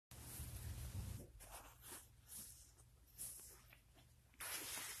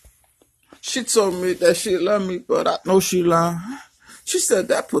She told me that she love me, but I know she lying. She said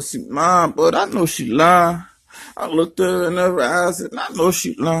that pussy mine, but I know she lying. I looked her in her eyes and I know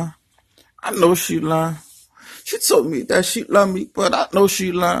she lying. I know she lying. She told me that she love me, but I know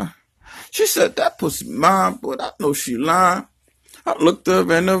she lying. She said that pussy mine, but I know she lying. I looked her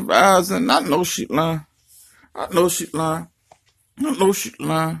in her eyes and I know she lying. I know she lying. I know she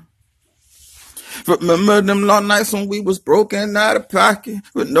lying. Remember them long nights when we was broken out of pocket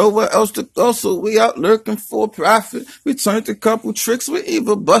with nowhere else to go, so we out looking for profit. We turned a couple tricks, we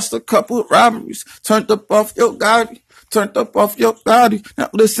even bust a couple robberies. Turned up off your Gotti, turned up off your Gotti. Now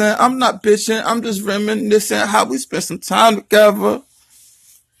listen, I'm not bitching, I'm just reminiscing how we spent some time together.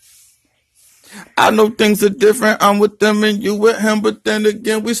 I know things are different, I'm with them and you with him, but then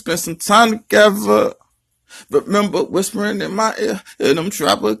again we spent some time together. Remember whispering in my ear, in them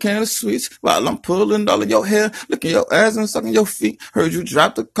Tropicana sweets, while I'm pulling all of your hair, licking your ass and sucking your feet. Heard you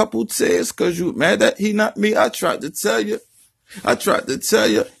dropped a couple tears, cause you mad that he not me. I tried to tell you.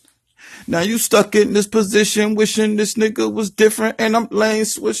 Now you stuck in this position, wishing this nigga was different, and I'm lane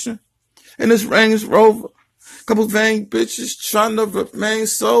swishing. In this Range Rover, couple vain bitches trying to remain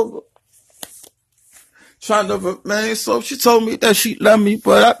sober. She told me that she love me,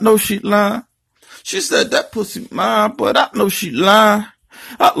 but I know she lying. She said that pussy mine, but I know she lying.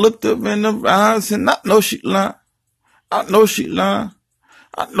 I looked her in the eyes and I know she lying. I know she lying.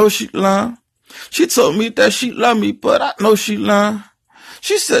 I know she lying. She told me that she love me, but I know she lying.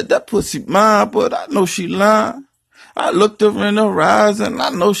 She said that pussy mine, but I know she lying. I looked her in her eyes and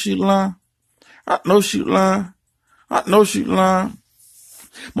I know she lying. I know she lying. I know she lying.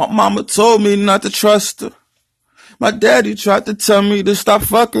 My mama told me not to trust her. My daddy tried to tell me to stop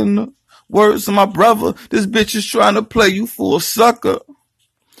fucking her. Words of my brother, this bitch is trying to play you for a sucker.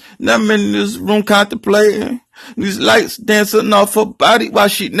 Now I'm in this room contemplating, these lights dancing off her body while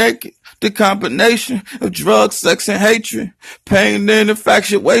she naked. The combination of drugs, sex, and hatred, pain and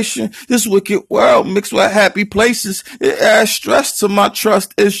infatuation. This wicked world mixed with happy places. It adds stress to my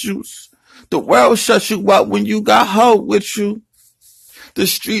trust issues. The world shuts you out when you got her with you. The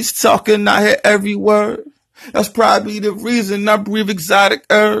streets talking, I hear every word. That's probably the reason I breathe exotic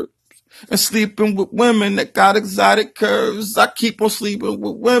herbs. And sleeping with women that got exotic curves. I keep on sleeping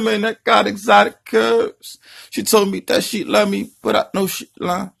with women that got exotic curves. She told me that she love me, but I know she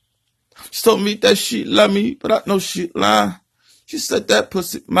lying. She told me that she love me, but I know she lying. She said that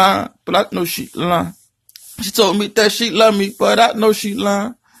pussy mine, but I know she lying. She told me that she love me, but I know she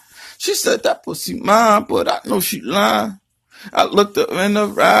lying. She said that pussy mine, but I know she lying. I looked her in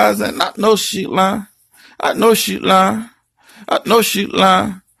her eyes and I know she lying. I know she lying. I know she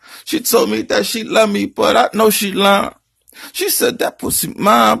lying. She told me that she love me, but I know she lying. She said that pussy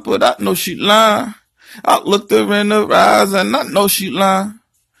mine, but I know she lying. I looked her in her eyes and I know she lying.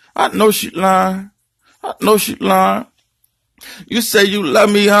 I know she lying. I know she lying. You say you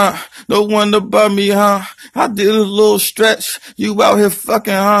love me, huh? No one above me, huh? I did a little stretch. You out here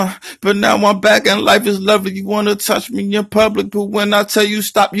fucking, huh? But now I'm back and life is lovely. You wanna touch me in public, but when I tell you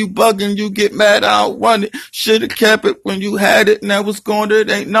stop, you bugging. You get mad, I don't want it. Should've kept it when you had it. Now it's gone, it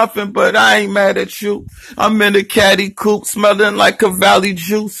ain't nothing, but I ain't mad at you. I'm in a caddy coupe, smelling like a valley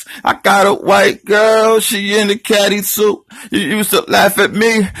juice. I got a white girl, she in the caddy too. You used to laugh at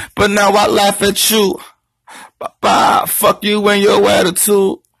me, but now I laugh at you. Bye, fuck you and your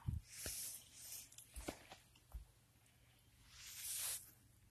attitude.